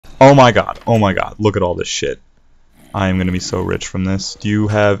Oh my god. Oh my god. Look at all this shit. I am gonna be so rich from this. Do you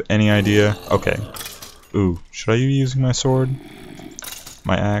have any idea? Okay. Ooh. Should I be using my sword?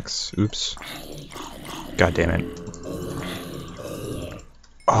 My axe? Oops. God damn it.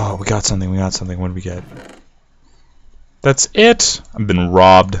 Oh, we got something. We got something. What did we get? That's it! I've been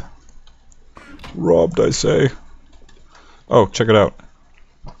robbed. Robbed, I say. Oh, check it out.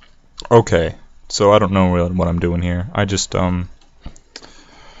 Okay. So I don't know really what I'm doing here. I just, I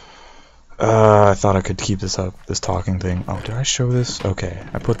thought I could keep this up, this talking thing. Oh, did I show this? Okay.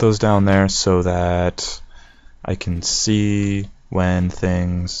 I put those down there so that I can see when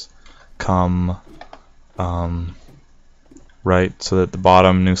things come, right? So that the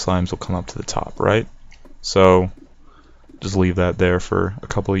bottom new slimes will come up to the top, right? So just leave that there for a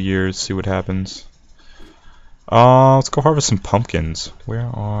couple of years, see what happens. Let's go harvest some pumpkins. Where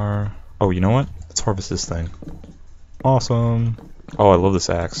are... Oh, you know what? Let's harvest this thing. Awesome. Oh, I love this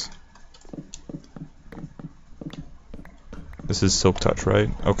axe. This is Silk Touch,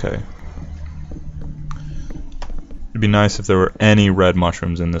 right? Okay. It'd be nice if there were any red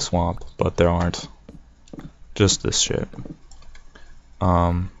mushrooms in this swamp, but there aren't. Just this shit.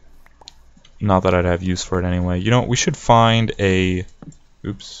 Not that I'd have use for it anyway. You know, we should find a...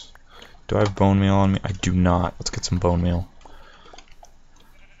 Oops. Do I have bone meal on me? I do not. Let's get some bone meal.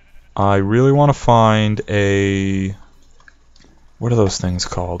 I really want to find a... What are those things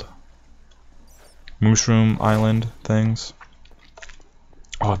called? Mushroom Island things?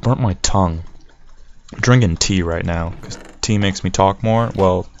 Oh, I burnt my tongue. I'm drinking tea right now, because tea makes me talk more.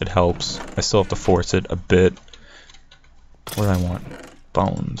 Well, it helps. I still have to force it a bit. What do I want?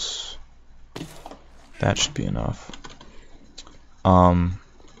 Bones. That should be enough. Where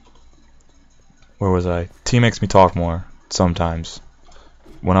was I? Tea makes me talk more, sometimes.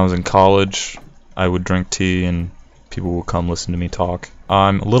 When I was in college, I would drink tea and people would come listen to me talk.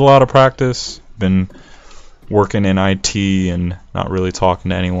 I'm a little out of practice. Been working in IT and not really talking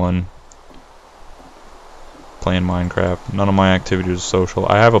to anyone. Playing Minecraft. None of my activities are social.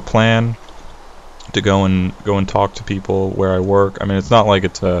 I have a plan to go and talk to people where I work. I mean, it's not like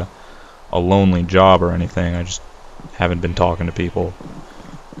it's a lonely job or anything. I just haven't been talking to people.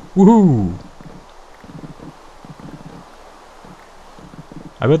 Woohoo!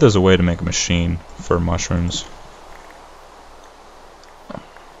 I bet there's a way to make a machine for mushrooms.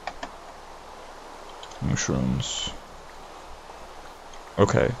 Mushrooms.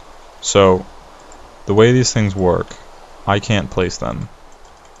 Okay, so the way these things work, I can't place them.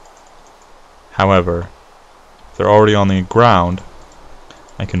 However, if they're already on the ground,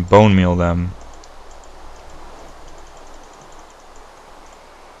 I can bone meal them.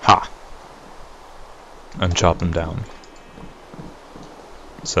 Ha! And chop them down.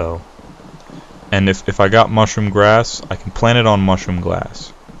 So, and if I got mushroom grass, I can plant it on mushroom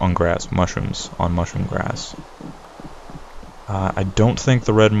grass. On grass. Mushrooms on mushroom grass. I don't think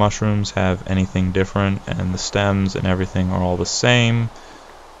the red mushrooms have anything different, and the stems and everything are all the same.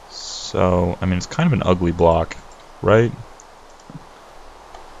 So, I mean, it's kind of an ugly block, right?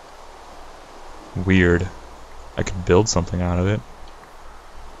 Weird. I could build something out of it.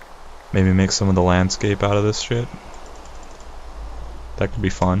 Maybe make some of the landscape out of this shit. That could be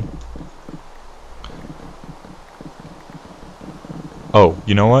fun. Oh,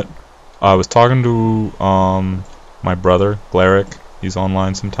 you know what? I was talking to my brother, Glaric. He's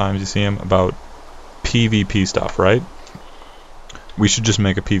online sometimes, you see him, about PvP stuff, right? We should just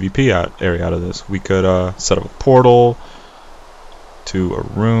make a PvP area out of this. We could set up a portal to a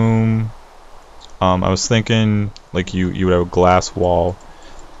room. I was thinking, like, you would have a glass wall,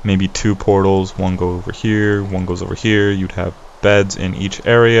 maybe 2 portals, one go over here, one goes over here. You'd have beds in each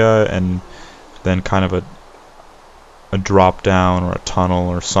area, and then kind of a drop down or a tunnel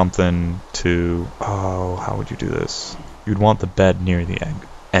or something to... Oh, how would you do this? You'd want the bed near the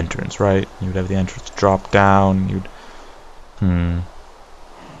entrance, right? You'd have the entrance drop down. You'd... I'm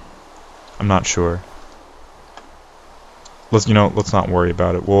not sure. Let's not worry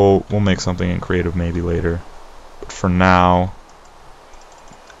about it. We'll make something in creative maybe later. But for now,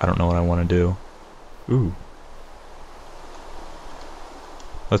 I don't know what I want to do. Ooh.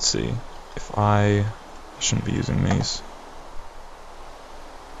 Let's see. If I shouldn't be using these.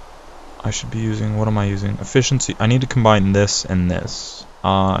 I should be using, what am I using? Efficiency. I need to combine this and this.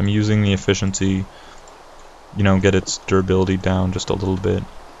 I'm using the efficiency, get its durability down just a little bit.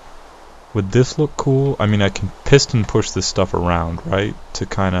 Would this look cool? I mean, I can piston push this stuff around, right? To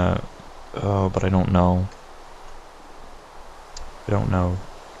kind of... Oh, but I don't know. I don't know.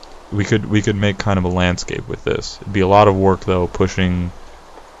 We could make kind of a landscape with this. It'd be a lot of work, though, pushing...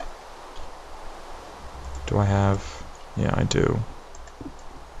 Do I have... Yeah, I do.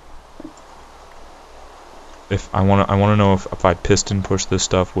 if I want to know if I piston push this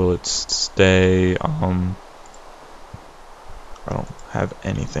stuff, will it stay? I don't have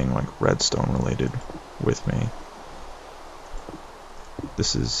anything like redstone related with me.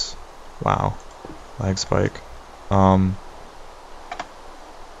 This is, wow, lag spike.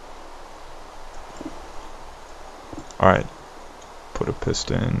 Alright, put a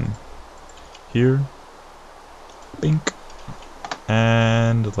piston here, bink,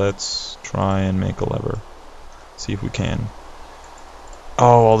 and let's try and make a lever, see if we can.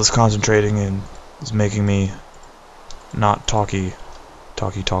 Oh, all this concentrating is making me not talk.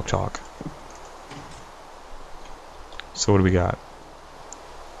 So what do we got?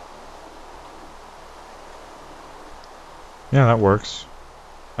 Yeah, that works,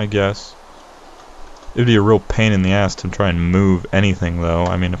 I guess. It'd be a real pain in the ass to try and move anything, though.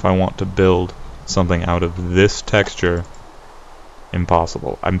 I mean, if I want to build something out of this texture,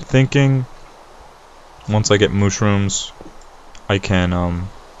 impossible. I'm thinking once I get mushrooms, I can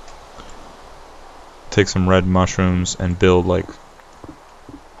take some red mushrooms and build like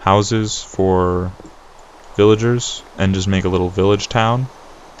houses for villagers and just make a little village town.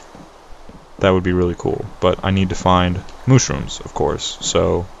 That would be really cool, but I need to find mushrooms, of course,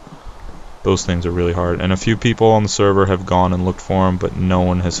 so those things are really hard. And a few people on the server have gone and looked for them, but no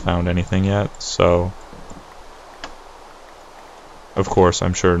one has found anything yet, so of course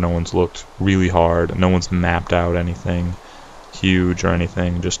I'm sure no one's looked really hard, no one's mapped out anything huge or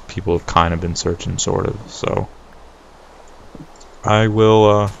anything, just people have kind of been searching, sort of. So I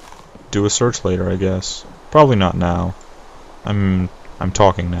will do a search later, I guess. Probably not now. I'm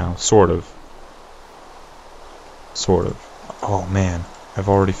talking now, sort of. Oh man, I've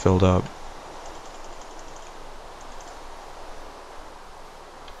already filled up.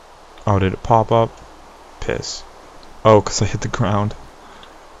 Oh, did it pop up? Piss. Oh, because I hit the ground.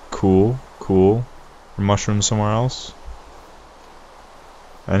 Cool. Are mushrooms somewhere else?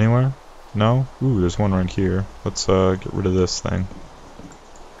 Anywhere? No? Ooh, there's one right here. Let's get rid of this thing.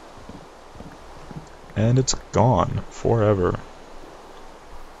 And it's gone forever.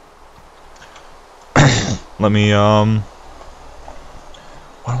 Let me, why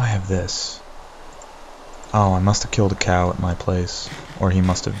do I have this? Oh, I must have killed a cow at my place. Or he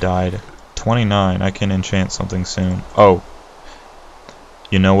must have died. 29, I can enchant something soon. Oh.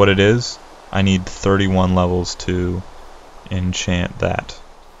 You know what it is? I need 31 levels to enchant that.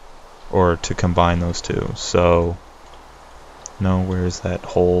 Or to combine those two. So, no, where's that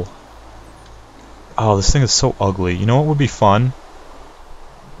hole? Oh, this thing is so ugly. You know what would be fun?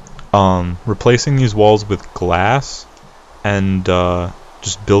 Replacing these walls with glass and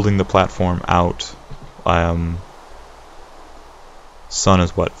just building the platform out. Sun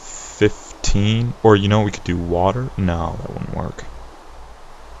is what, 15? Or you know we could do water? No, that wouldn't work.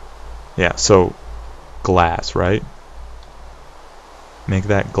 Yeah, so glass, right? Make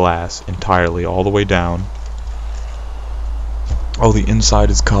that glass entirely all the way down. Oh, the inside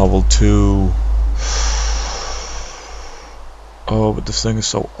is cobbled too. Oh, but this thing is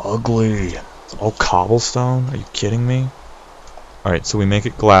so ugly. It's all cobblestone? Are you kidding me? Alright, so we make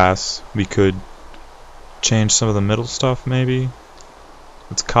it glass. We could change some of the middle stuff, maybe?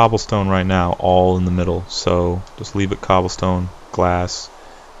 It's cobblestone right now, all in the middle. So, just leave it cobblestone, glass.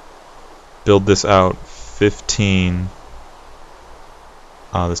 Build this out 15.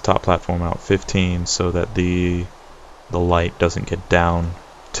 This top platform out 15 so that the light doesn't get down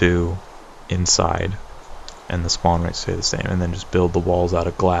to inside. And the spawn rates stay the same, and then just build the walls out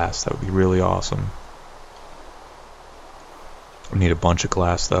of glass. That would be really awesome. I need a bunch of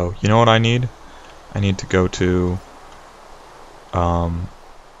glass though. You know what I need? I need to go to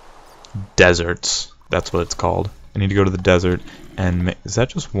deserts. That's what it's called. I need to go to the desert and is that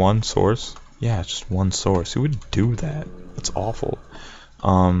just one source? Yeah, it's just one source. Who would do that? That's awful.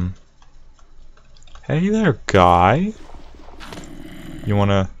 Hey there, guy. You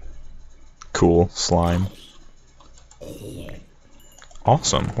wanna? Cool slime.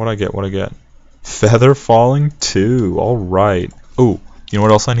 Awesome. What'd I get? Feather falling 2. Alright. Ooh, you know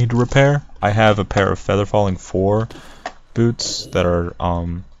what else I need to repair? I have a pair of Feather Falling 4 boots that are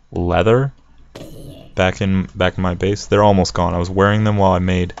leather back in my base. They're almost gone. I was wearing them while I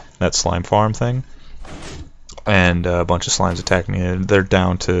made that slime farm thing. And a bunch of slimes attacked me. They're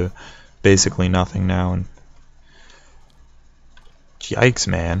down to basically nothing now. And yikes,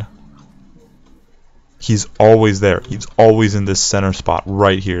 man. He's always there. He's always in this center spot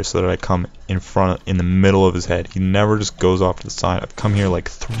right here so that I come in the middle of his head. He never just goes off to the side. I've come here like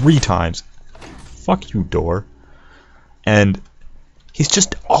 3 times. Fuck you, door. And he's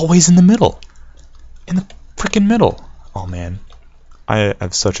just always in the middle. In the freaking middle. Oh, man. I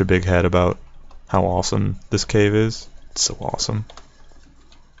have such a big head about how awesome this cave is. It's so awesome.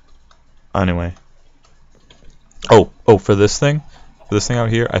 Anyway. Oh, for this thing out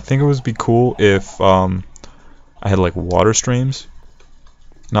here, I think it would be cool if I had like water streams.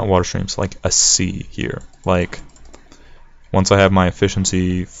 Not water streams, like a sea here. Like, once I have my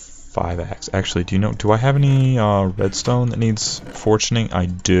efficiency 5x. Actually, do I have any redstone that needs fortuning? I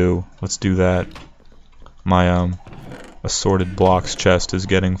do. Let's do that. My assorted blocks chest is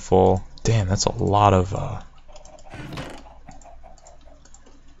getting full. Damn, that's a lot of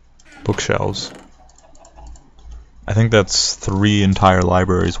bookshelves. I think that's 3 entire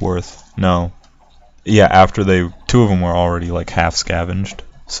libraries worth. No. Yeah, after 2 of them were already like half scavenged,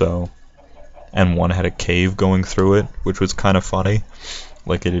 so, and one had a cave going through it, which was kind of funny.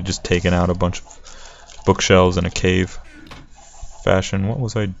 Like it had just taken out a bunch of bookshelves in a cave fashion. What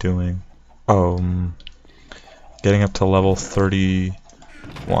was I doing? Oh, getting up to level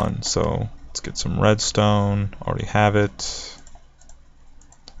 31, so let's get some redstone. Already have it.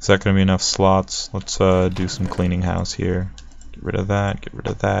 Is that going to be enough slots? Let's do some cleaning house here. Get rid of that, get rid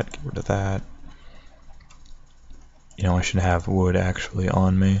of that, get rid of that. You know, I should have wood actually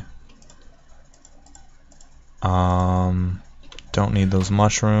on me. Don't need those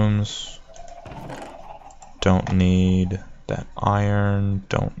mushrooms. Don't need that iron.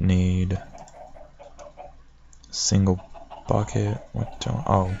 Don't need a single bucket.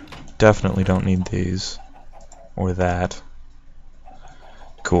 Oh, definitely don't need these. Or that.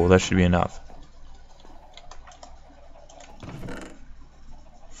 Cool, that should be enough.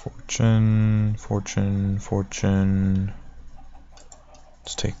 Fortune, fortune, fortune.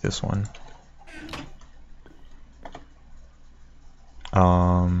 Let's take this one.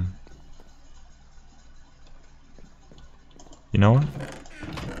 You know what?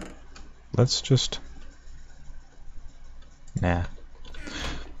 Let's just... Nah.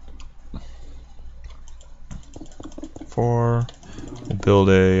 4. We'll build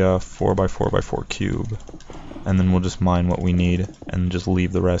a 4x4x4 cube, and then we'll just mine what we need and just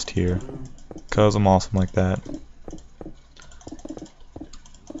leave the rest here, cause I'm awesome like that.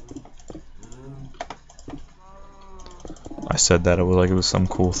 I said that it was like it was some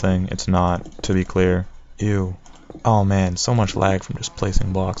cool thing. It's not, to be clear. Ew. Oh man, so much lag from just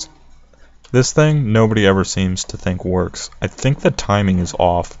placing blocks. This thing, nobody ever seems to think works. I think the timing is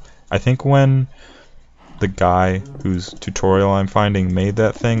off. I think when the guy whose tutorial I'm finding made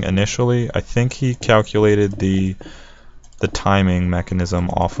that thing initially, I think he calculated the timing mechanism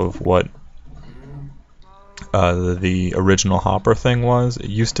off of what the original hopper thing was. It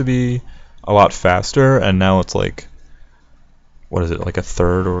used to be a lot faster, and now it's like, what is it, like a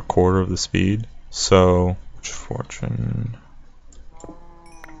third or a quarter of the speed? So, which fortune?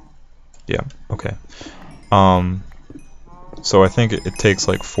 Yeah, okay. So I think it takes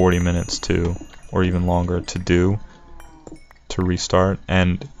like 40 minutes to, or even longer to restart,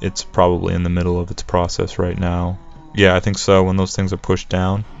 and it's probably in the middle of its process right now. Yeah, I think so. When those things are pushed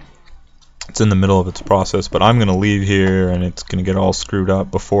down, it's in the middle of its process, but I'm gonna leave here and it's gonna get all screwed up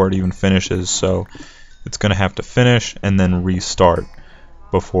before it even finishes, so it's gonna have to finish and then restart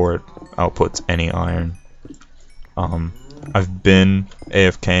before it outputs any iron. I've been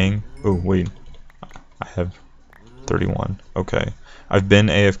AFKing. Oh wait, I have 31. Okay, I've been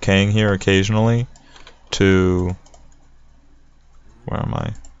AFKing here occasionally to, where am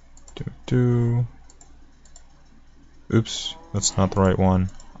I? Oops, that's not the right one.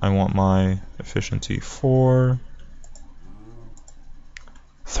 I want my efficiency 4.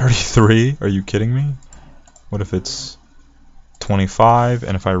 33? Are you kidding me? What if it's 25,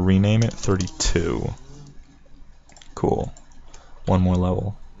 and if I rename it, 32? Cool. One more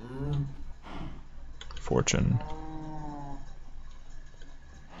level. Fortune.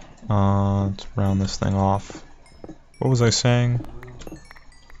 Let's round this thing off. What was I saying?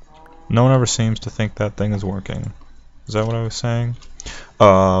 No one ever seems to think that thing is working. Is that what I was saying?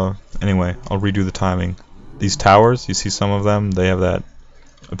 Anyway, I'll redo the timing. These towers, you see some of them, they have that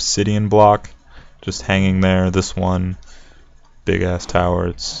obsidian block just hanging there. This one, big ass tower,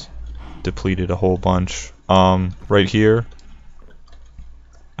 it's depleted a whole bunch. Right here,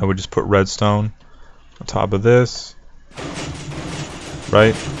 I would just put redstone on top of this,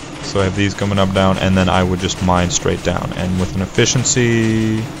 right? So I have these coming up, down, and then I would just mine straight down. And with an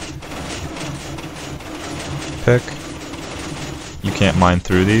efficiency pick, you can't mine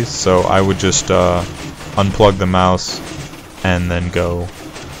through these, so I would just unplug the mouse and then go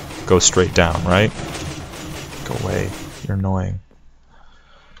straight down, right? Go away, you're annoying.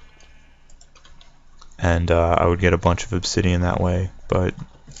 And I would get a bunch of obsidian that way, but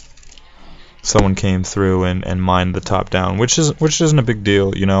someone came through and mined the top down, which isn't a big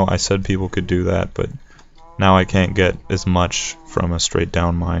deal, you know. I said people could do that, but now I can't get as much from a straight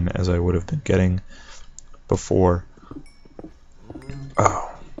down mine as I would have been getting before.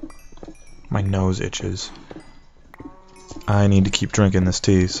 Oh, my nose itches. I need to keep drinking this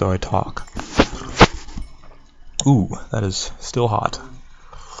tea so I talk. Ooh, that is still hot.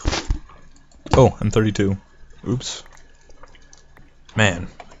 Oh, I'm 32. Oops. Man,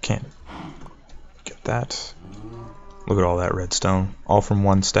 I can't get that. Look at all that redstone. All from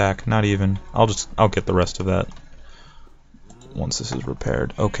one stack. Not even. I'll get the rest of that once this is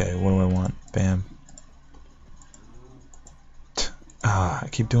repaired. Okay, what do I want? Bam. I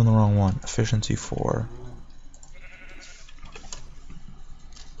keep doing the wrong one. Efficiency 4.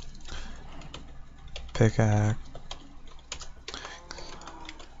 Pickaxe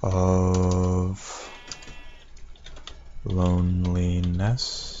of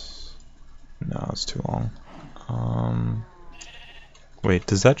loneliness. No, it's too long. Wait,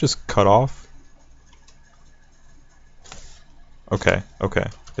 does that just cut off? Okay,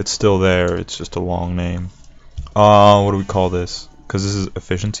 it's still there, it's just a long name. What do we call this? Because this is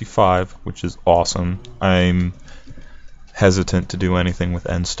efficiency 5, which is awesome. I'm hesitant to do anything with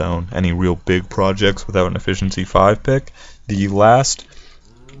endstone, any real big projects without an efficiency 5 pick. The last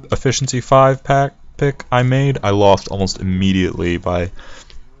efficiency 5 pick I made, I lost almost immediately by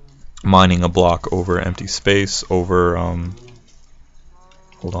mining a block over empty space, over,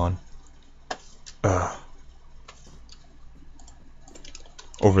 hold on.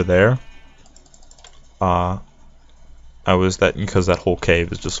 Over there. I was because that whole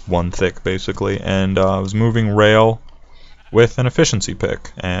cave is just one thick basically, and I was moving rail with an efficiency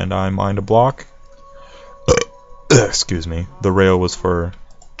pick, and I mined a block. Excuse me. The rail was for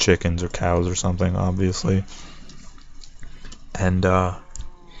chickens or cows or something, obviously. And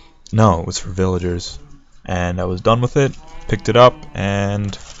no, it was for villagers. And I was done with it, picked it up,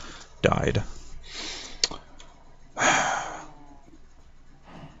 and died.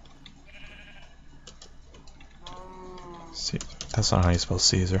 See, that's not how you spell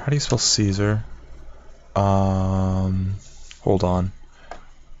Caesar. How do you spell Caesar? Hold on.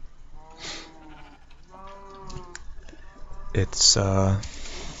 It's how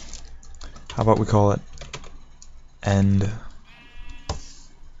about we call it end.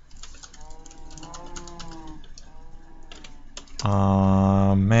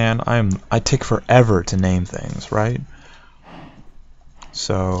 Man, I take forever to name things, right?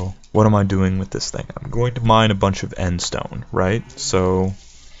 So what am I doing with this thing? I'm going to mine a bunch of endstone, right? So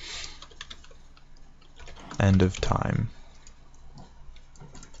end of time.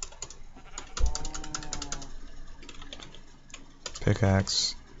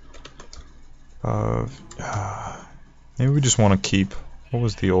 Pickaxe of maybe we just want to keep, what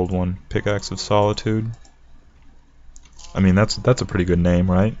was the old one? Pickaxe of Solitude. I mean, that's a pretty good name,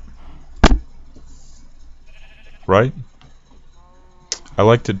 right? Right? I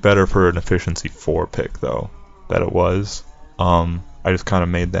liked it better for an efficiency 4 pick though, that it was. I just kind of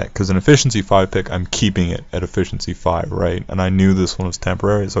made that because an efficiency 5 pick, I'm keeping it at efficiency 5, right? And I knew this one was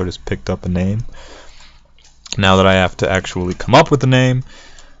temporary, so I just picked up a name. Now that I have to actually come up with a name,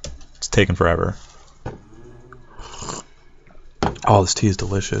 it's taken forever. Oh, this tea is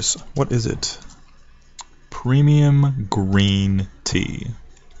delicious. What is it? Premium green tea.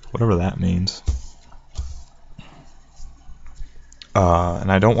 Whatever that means.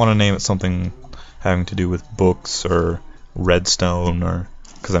 And I don't want to name it something having to do with books or redstone, or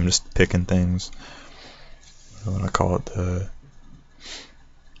because I'm just picking things. I want to call it the.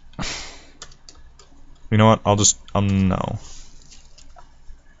 You know what? I'll just no.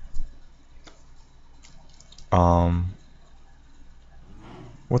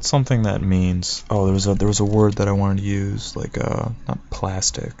 What's something that means? Oh, there was a word that I wanted to use, like not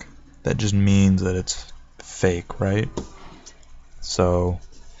plastic. That just means that it's fake, right? So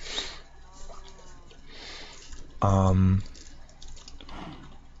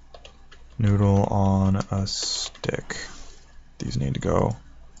noodle on a stick. These need to go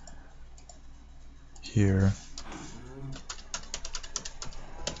here.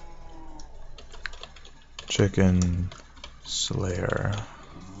 Chicken Slayer.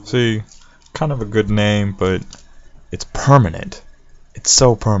 See, kind of a good name, but it's permanent. It's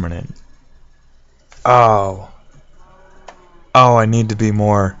so permanent. Oh, I need to be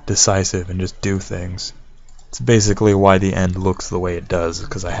more decisive and just do things. It's basically why the end looks the way it does,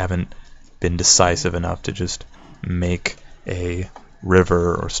 because I haven't been decisive enough to just make a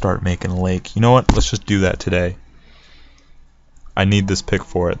river or start making a lake. You know what? Let's just do that today. I need this pick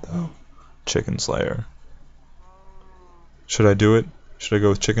for it, though. Chicken Slayer. Should I do it? Should I go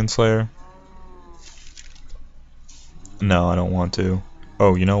with Chicken Slayer? No, I don't want to.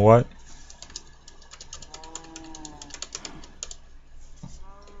 Oh, you know what?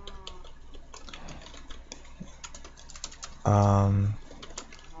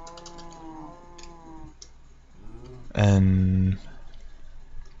 And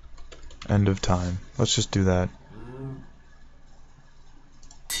end of time. Let's just do that.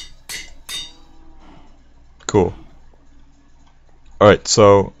 Cool. Alright,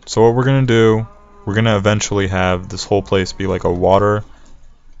 so what we're gonna do, we're gonna eventually have this whole place be like a water,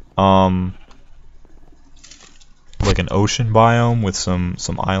 like an ocean biome with some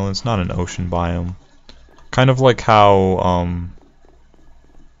islands. Not an ocean biome. Kind of like how,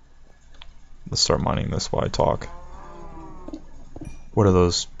 let's start mining this while I talk. What are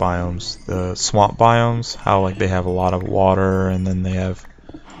those biomes? The swamp biomes? How like they have a lot of water and then they have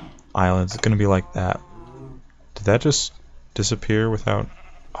islands. It's gonna be like that. Did that just disappear without...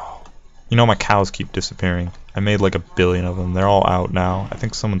 Oh. You know, my cows keep disappearing. I made like 1 billion of them. They're all out now. I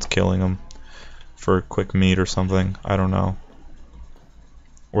think someone's killing them for quick meat or something. I don't know.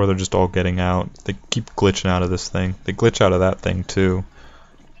 Or they're just all getting out. They keep glitching out of this thing. They glitch out of that thing too.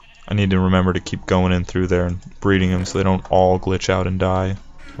 I need to remember to keep going in through there and breeding them so they don't all glitch out and die.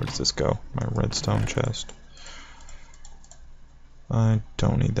 Where does this go? My redstone chest. I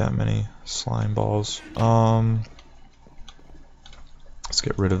don't need that many slime balls. Let's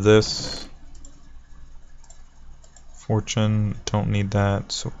get rid of this. Fortune, don't need that.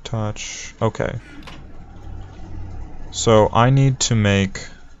 Silk touch. Okay. So I need to make...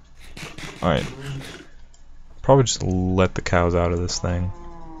 Alright. Probably just let the cows out of this thing.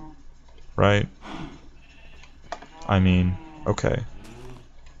 Right? I mean, okay.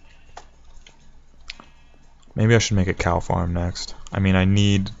 Maybe I should make a cow farm next. I mean, I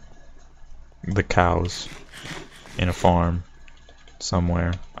need the cows in a farm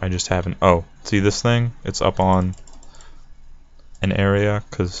somewhere. I just haven't... Oh, see this thing? It's up on an area,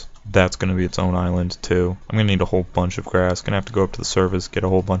 because that's going to be its own island too. I'm going to need a whole bunch of grass. Going to have to go up to the surface, get a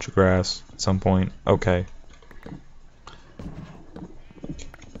whole bunch of grass at some point. Okay.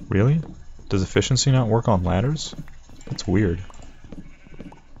 Really? Does efficiency not work on ladders? That's weird.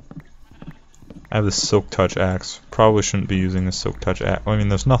 I have this silk touch axe. Probably shouldn't be using this silk touch axe. I mean,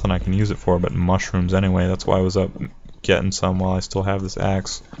 there's nothing I can use it for but mushrooms anyway. That's why I was up getting some while I still have this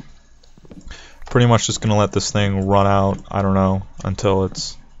axe. Pretty much just gonna let this thing run out, I don't know, until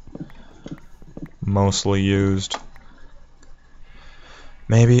it's mostly used.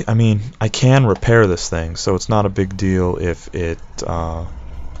 Maybe, I mean, I can repair this thing, so it's not a big deal if it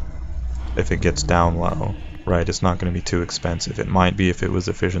gets down low, right? It's not going to be too expensive. It might be if it was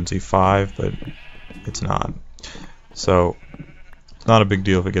efficiency 5, but it's not. So it's not a big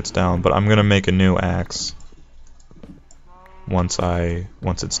deal if it gets down, but I'm going to make a new axe once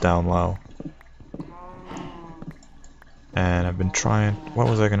it's down low. And I've been trying, what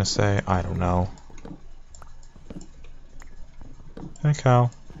was I going to say? I don't know. Hey cow.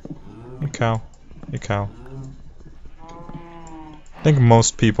 Hey cow. Hey cow. I think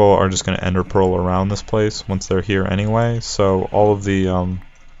most people are just going to ender pearl around this place once they're here anyway, so all of the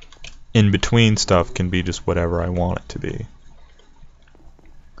in-between stuff can be just whatever I want it to be.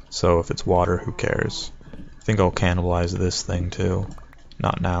 So if it's water, who cares? I think I'll cannibalize this thing too.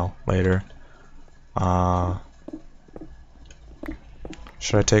 Not now, later.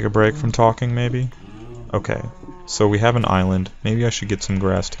 Should I take a break from talking maybe? Okay, so we have an island. Maybe I should get some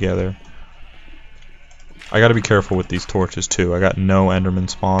grass together. I gotta be careful with these torches too. I got no Enderman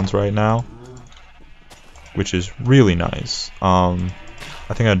spawns right now, which is really nice. I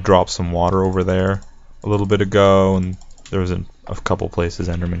think I dropped some water over there a little bit ago, and there was a couple places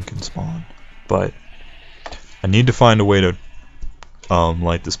Enderman can spawn. But I need to find a way to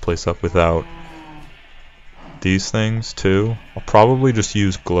light this place up without these things too. I'll probably just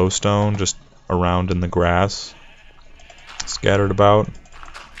use glowstone just around in the grass, scattered about,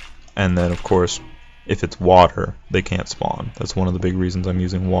 and then of course, if it's water, they can't spawn. That's one of the big reasons I'm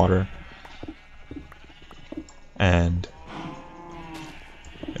using water. And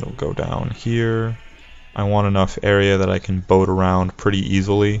it'll go down here. I want enough area that I can boat around pretty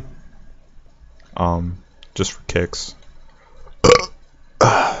easily. Just for kicks.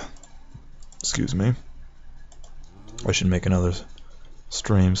 Excuse me. I should make another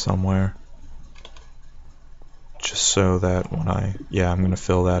stream somewhere. Just so that when I'm gonna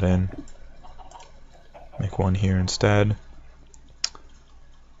fill that in. Make one here instead.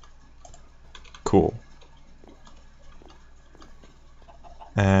 Cool.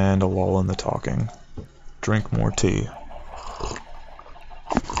 And a lull in the talking. Drink more tea.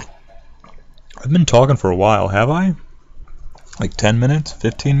 I've been talking for a while, have I? Like 10 minutes?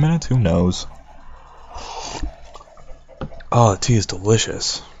 15 minutes? Who knows? Oh, the tea is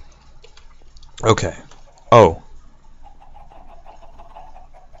delicious. Okay. Oh.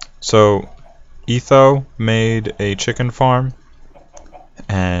 So, Etho made a chicken farm,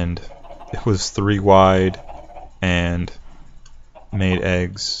 and it was 3 wide, and made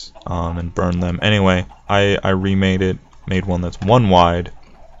eggs, and burned them. Anyway, I remade it, made one that's 1 wide,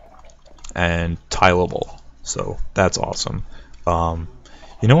 and tileable. So, that's awesome.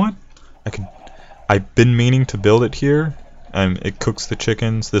 You know what? I've been meaning to build it here. It cooks the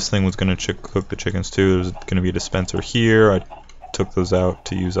chickens. This thing was going to cook the chickens too. There's going to be a dispenser here. I took those out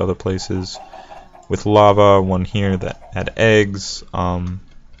to use other places. With lava, one here that had eggs. I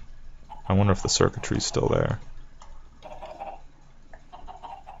wonder if the circuitry's still there.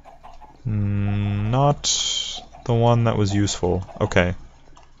 Not the one that was useful. Okay.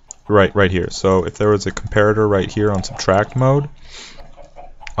 Right here. So if there was a comparator right here on subtract mode,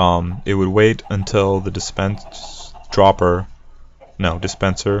 it would wait until the dispenser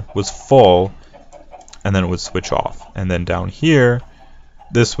was full, and then it would switch off. And then down here,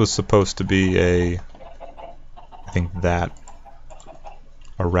 this was supposed to be a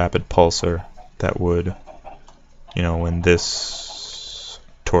rapid pulsar that would, when this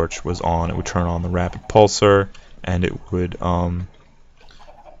torch was on, it would turn on the rapid pulsar, and it would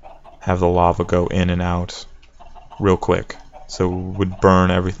have the lava go in and out real quick. So it would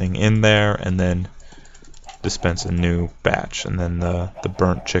burn everything in there and then dispense a new batch, and then the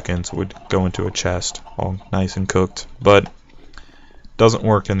burnt chickens would go into a chest all nice and cooked. But doesn't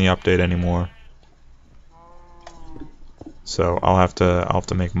work in the update anymore. So I'll have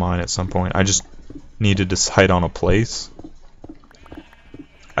to make mine at some point. I just need to decide on a place.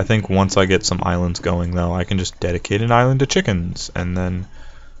 I think once I get some islands going though, I can just dedicate an island to chickens and then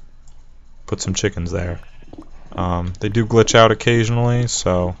put some chickens there. They do glitch out occasionally,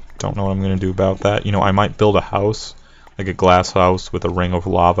 so don't know what I'm going to do about that. I might build a house, like a glass house with a ring of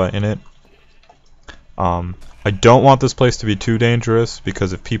lava in it. I don't want this place to be too dangerous,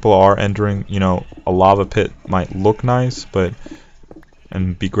 because if people are entering, a lava pit might look nice,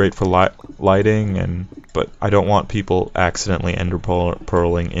 and be great for lighting, but I don't want people accidentally ender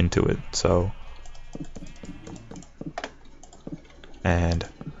pearling into it. So, and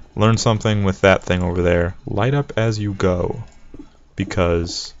learn something with that thing over there. Light up as you go,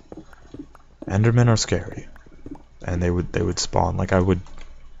 because Endermen are scary, and they would spawn. Like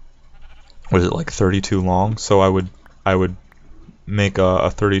was it like 32 long? So I would make a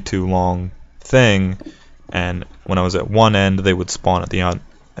 32 long thing, and when I was at one end, they would spawn at the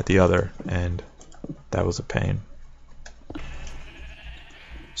other, and that was a pain.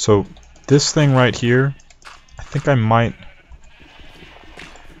 So this thing right here, I think I might.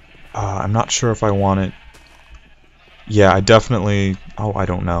 I'm not sure if I want it. Yeah, I definitely. Oh, I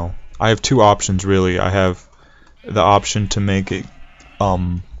don't know. I have 2 options really. I have the option to make it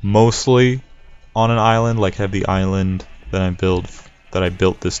mostly on an island, like have the island that I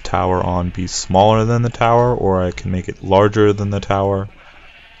built this tower on be smaller than the tower, or I can make it larger than the tower.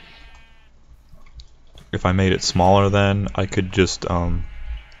 If I made it smaller, then I could just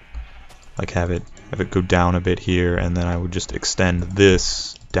like have it go down a bit here, and then I would just extend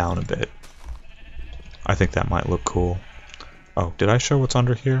this down a bit. I think that might look cool. Oh, did I show what's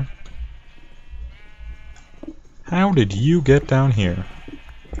under here? How did you get down here?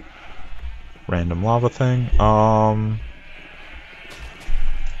 Random lava thing. I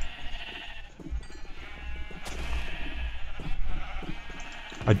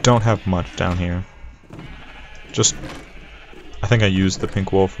don't have much down here. Just, I think I used the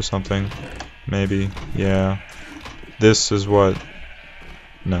pink wool for something. Maybe, yeah. This is what,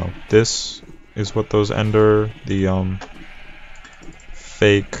 no, this is what those the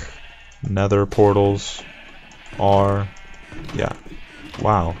fake nether portals are. Yeah.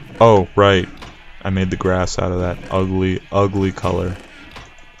 Wow. Oh, right. I made the grass out of that ugly, ugly color.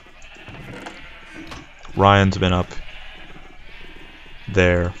 Ryan's been up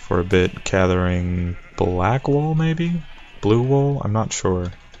there for a bit gathering black wool, maybe? Blue wool? I'm not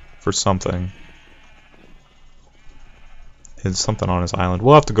sure. For something. It's something on his island.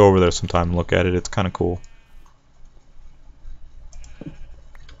 We'll have to go over there sometime and look at it. It's kind of cool.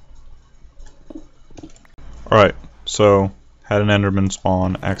 Alright, so had an Enderman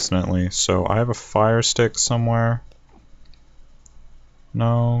spawn accidentally, so I have a fire stick somewhere.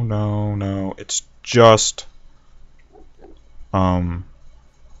 No, no, no. It's just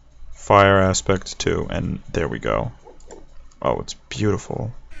fire aspect 2, and there we go. Oh, it's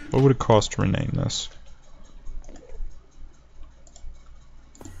beautiful. What would it cost to rename this?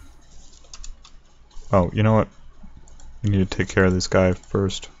 Oh, you know what? We need to take care of this guy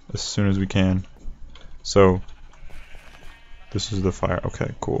first, as soon as we can. So, This is the fire.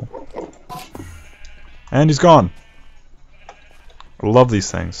 Okay, cool. And he's gone. I love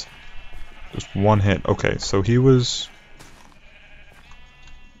these things. Just one hit. Okay, so he was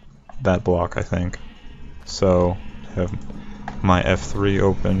that block, I think. So, have my F3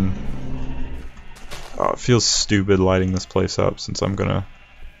 open. It feels stupid lighting this place up since I'm gonna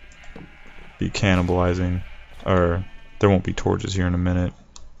be cannibalizing, or there won't be torches here in a minute.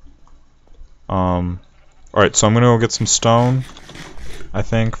 Alright, so I'm gonna go get some stone, I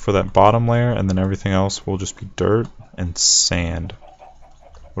think, for that bottom layer, and then everything else will just be dirt and sand.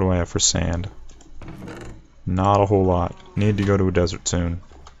 What do I have for sand? Not a whole lot. Need to go to a desert soon.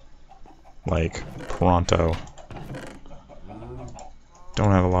 Like, pronto.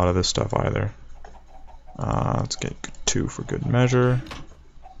 Don't have a lot of this stuff either. Let's get 2 for good measure.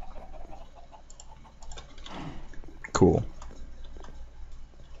 Cool.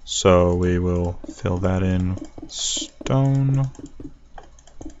 So we will fill that in stone.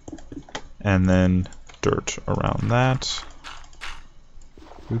 And then dirt around that.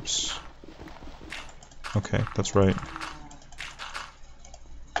 Oops. Okay, that's right.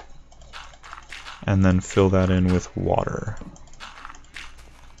 And then fill that in with water.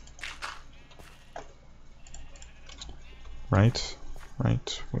 Right,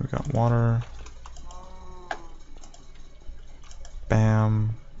 right. We got water.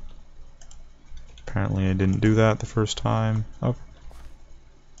 Bam. Apparently I didn't do that the first time. Oh.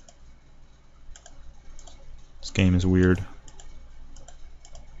 This game is weird.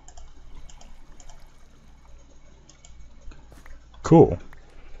 Cool.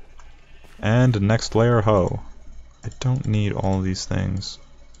 And next layer hoe. I don't need all these things.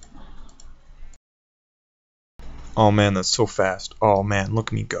 Oh man, that's so fast. Oh man, look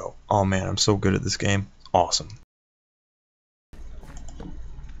at me go. Oh man, I'm so good at this game. Awesome.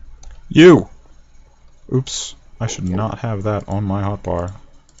 You! Oops, I should not have that on my hotbar.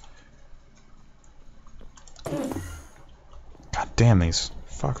 God damn these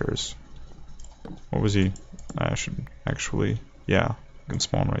fuckers. What was he? I should actually, yeah, you can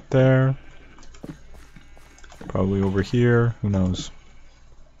spawn right there. Probably over here, who knows.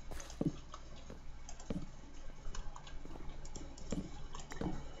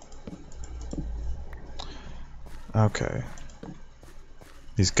 Okay.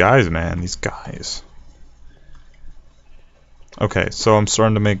 These guys, man, these guys. Okay, so I'm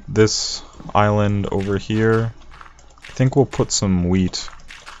starting to make this island over here. I think we'll put some wheat,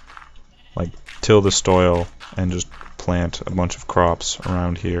 like till the soil, and just plant a bunch of crops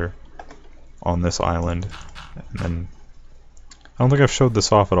around here on this island. And then, I don't think I've showed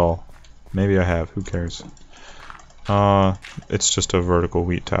this off at all. Maybe I have, who cares. It's just a vertical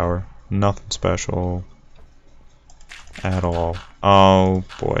wheat tower. Nothing special at all. Oh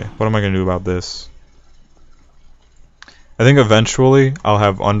boy, what am I gonna do about this? I think eventually I'll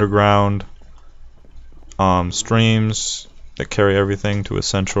have underground streams that carry everything to a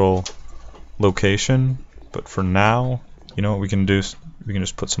central location, but for now, you know what we can do? We can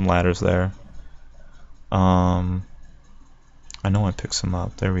just put some ladders there. I know I picked some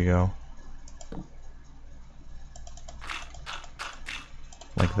up. There we go.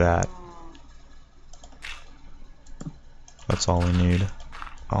 Like that. That's all we need.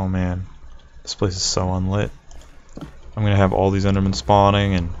 Oh man, this place is so unlit. I'm gonna have all these Endermen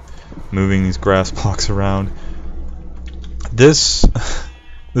spawning and moving these grass blocks around. This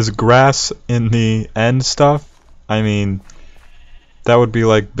grass in the end stuff, I mean, that would be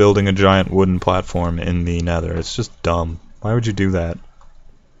like building a giant wooden platform in the nether. It's just dumb. Why would you do that?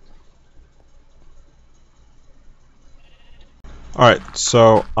 Alright,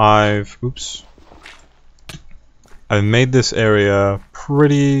 so I've made this area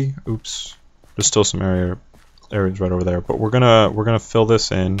pretty, there's still some areas right over there, but we're gonna fill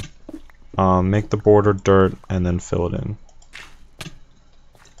this in, make the border dirt, and then fill it in.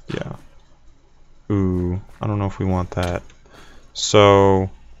 Yeah. Ooh, I don't know if we want that. So,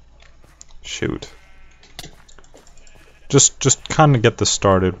 shoot. Just kind of get this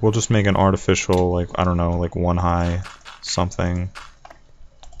started. We'll just make an artificial, like, I don't know, like one high something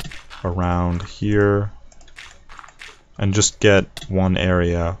around here, and just get one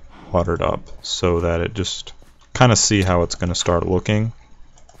area watered up so that it just kind of see how it's going to start looking,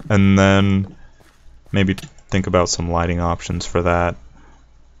 and then maybe think about some lighting options for that.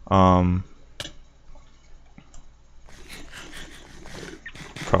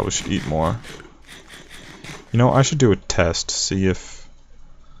 Probably should eat more. You know, I should do a test to see if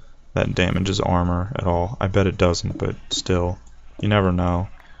that damages armor at all. I bet it doesn't, but still, you never know.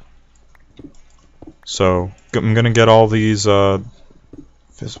 So, I'm gonna get all these,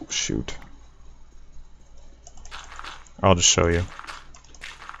 shoot. I'll just show you.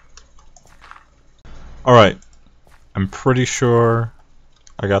 Alright, I'm pretty sure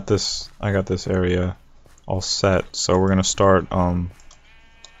I got this area all set, so we're gonna start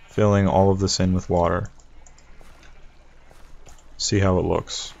filling all of this in with water. See how it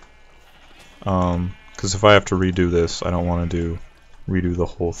looks. Because if I have to redo this, I don't want to redo the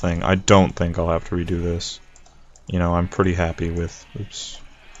whole thing. I don't think I'll have to redo this. You know, I'm pretty happy with,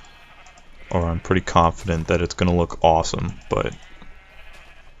 or I'm pretty confident that it's gonna look awesome, but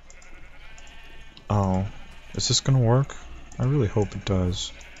oh, is this gonna work? I really hope it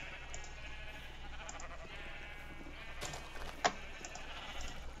does.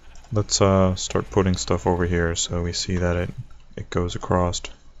 Let's start putting stuff over here so we see that it goes across.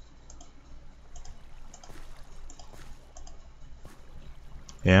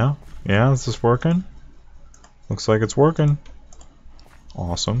 Yeah, is this working? Looks like it's working.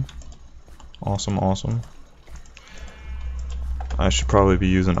 Awesome. Awesome. I should probably be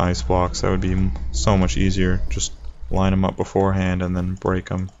using ice blocks. That would be so much easier. Just line them up beforehand and then break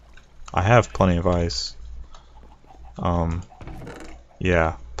them. I have plenty of ice.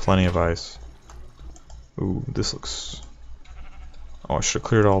 Yeah, plenty of ice. Ooh, this looks... Oh, I should have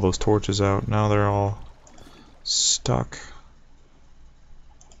cleared all those torches out. Now they're all stuck.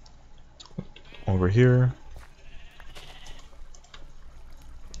 Over here.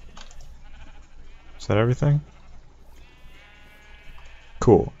 Is that everything?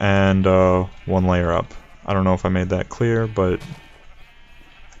 Cool. And one layer up. I don't know if I made that clear, but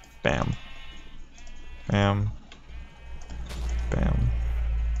bam. Bam. Bam.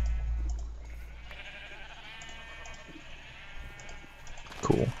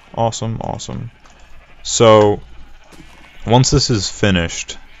 Cool. Awesome. So once this is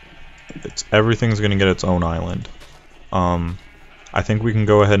finished, everything's gonna get its own island. I think we can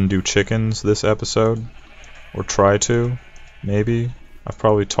go ahead and do chickens this episode, or try to, maybe. I've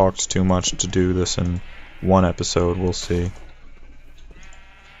probably talked too much to do this in one episode. We'll see.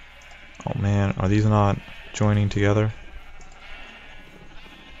 Oh man, are these not joining together?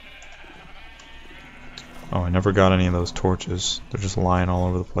 Oh, I never got any of those torches. They're just lying all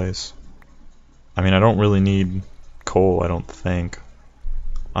over the place. I mean, I don't really need coal, I don't think.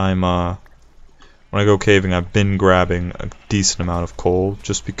 When I go caving, I've been grabbing a decent amount of coal,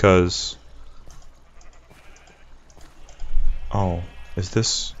 just because... Oh, is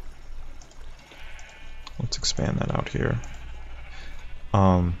this... Let's expand that out here.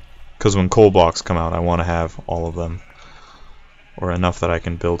 Because when coal blocks come out, I want to have all of them. Or enough that I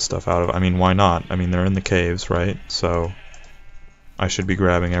can build stuff out of. I mean, why not? I mean, they're in the caves, right? So, I should be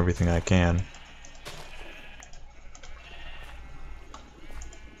grabbing everything I can.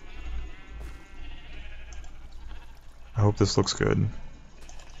 I hope this looks good.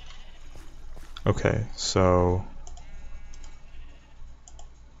 Okay, so...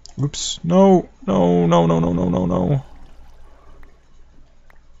 Oops, no.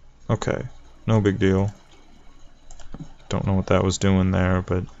 Okay, no big deal. Don't know what that was doing there,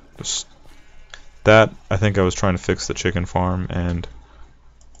 but just that, I think I was trying to fix the chicken farm, and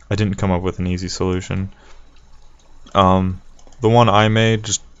I didn't come up with an easy solution. The one I made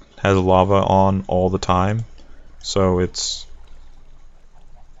just has lava on all the time, so it's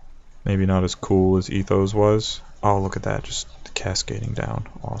maybe not as cool as Ethos was. Oh, look at that, just cascading down.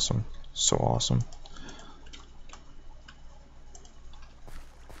 Awesome. So awesome.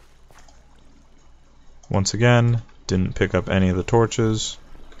 Once again, didn't pick up any of the torches,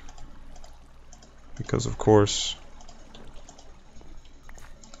 because of course.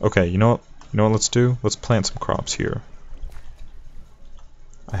 Okay, you know what let's do? Let's plant some crops here.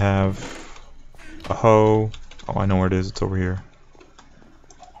 I have a hoe. Oh, I know where it is. It's over here.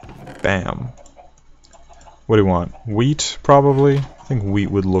 Bam. What do you want? Wheat, probably? I think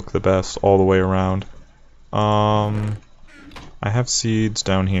wheat would look the best all the way around. I have seeds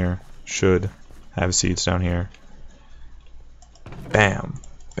down here. Should have seeds down here. Bam.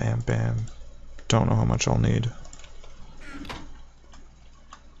 Bam. Don't know how much I'll need.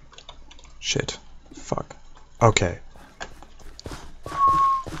 Shit. Fuck. Okay.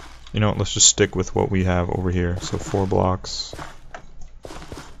 You know what, let's just stick with what we have over here. So 4 blocks.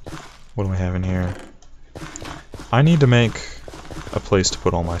 What do I have in here? I need to make a place to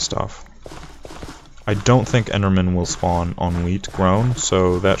put all my stuff. I don't think Enderman will spawn on wheat grown,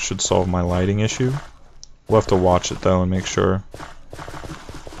 so that should solve my lighting issue. We'll have to watch it though and make sure.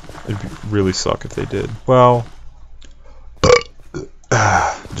 It'd really suck if they did. Well,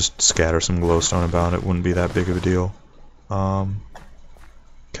 just scatter some glowstone about it, wouldn't be that big of a deal.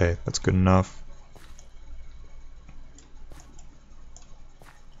 Okay, that's good enough.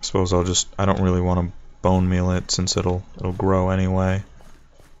 I suppose I don't really want to bone meal it since it'll grow anyway,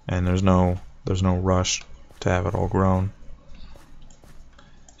 and there's no rush to have it all grown.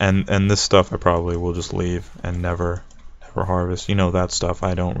 And this stuff I probably will just leave and never harvest. You know, that stuff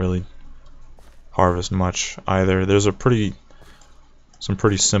I don't really harvest much either. There's some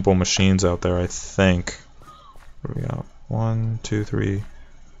pretty simple machines out there, I think. What do we got? 1, 2, 3,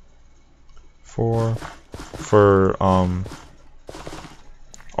 4 for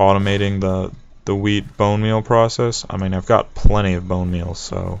automating the wheat bone meal process. I mean, I've got plenty of bone meal,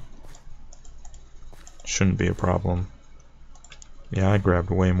 so shouldn't be a problem. Yeah, I grabbed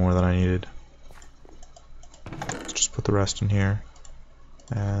way more than I needed. Let's just put the rest in here.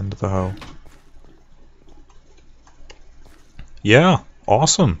 And the hoe. Yeah,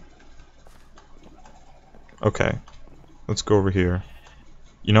 awesome. Okay, let's go over here.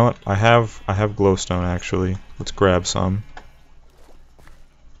 You know what? I have glowstone actually. Let's grab some.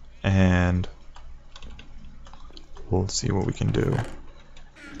 And we'll see what we can do.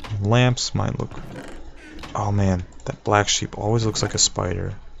 Lamps might look... Oh man, that black sheep always looks like a spider.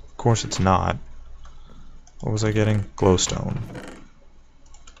 Of course it's not. What was I getting? Glowstone.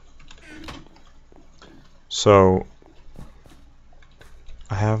 So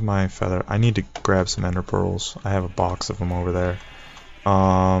I have my feather. I need to grab some ender pearls. I have a box of them over there.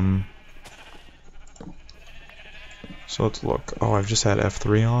 So let's look. Oh, I've just had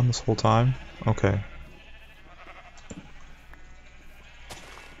F3 on this whole time? Okay.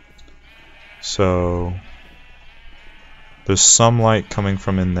 So there's some light coming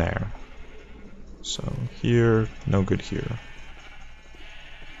from in there. So here, no good here.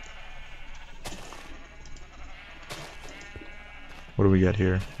 What do we get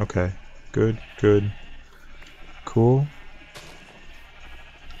here? Okay, good, good, cool.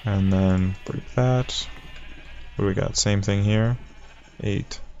 And then break that. What do we got? Same thing here.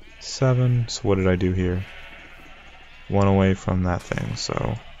 8, 7. So what did I do here? 1 away from that thing,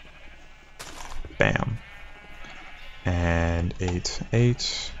 so bam. And 8,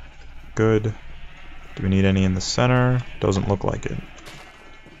 8. Good. Do we need any in the center? Doesn't look like it.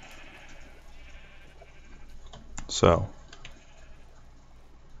 So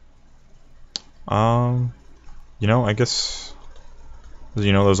you know, I guess,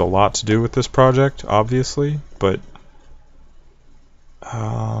 you know, there's a lot to do with this project, obviously, but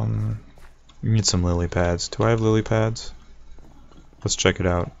we need some lily pads. Do I have lily pads? Let's check it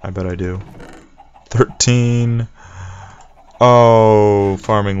out. I bet I do. 13. Oh,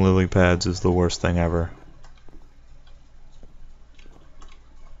 farming lily pads is the worst thing ever.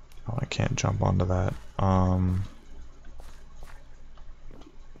 Oh, I can't jump onto that.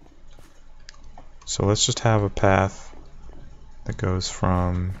 So let's just have a path that goes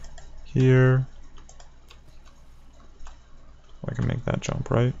from here. I can make that jump,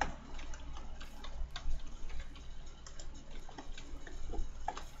 right?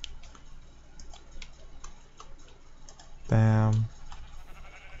 Bam.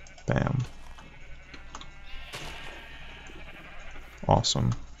 Bam.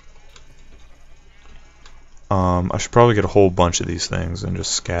 Awesome. I should probably get a whole bunch of these things and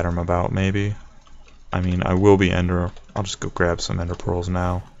just scatter them about, maybe. I mean, I will be ender. I'll just go grab some ender pearls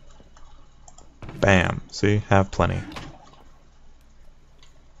now. Bam. See? Have plenty.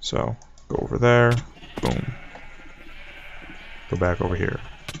 So, go over there. Boom. Go back over here.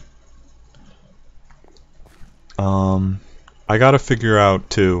 I gotta figure out,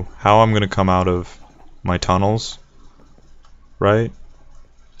 too, how I'm gonna come out of my tunnels. Right?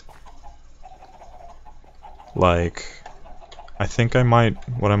 Like, I think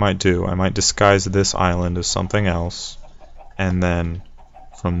what I might do, I might disguise this island as something else, and then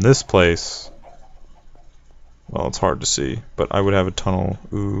from this place, well, it's hard to see, but I would have a tunnel,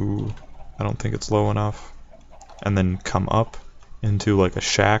 ooh, I don't think it's low enough, and then come up into like a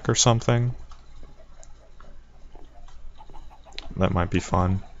shack or something. That might be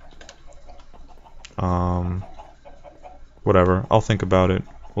fun. Whatever, I'll think about it,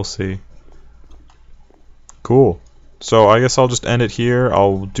 we'll see. Cool. So I guess I'll just end it here.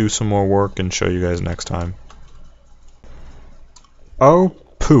 I'll do some more work and show you guys next time. Oh,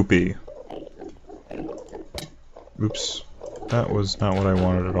 poopy. Oops. That was not what I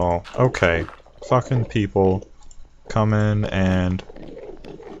wanted at all. Okay. Fucking people come in and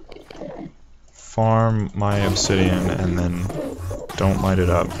farm my obsidian and then don't light it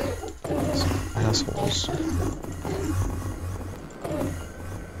up. Some assholes.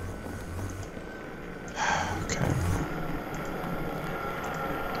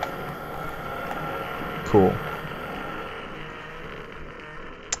 Cool.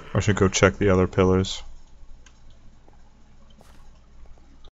 I should go check the other pillars.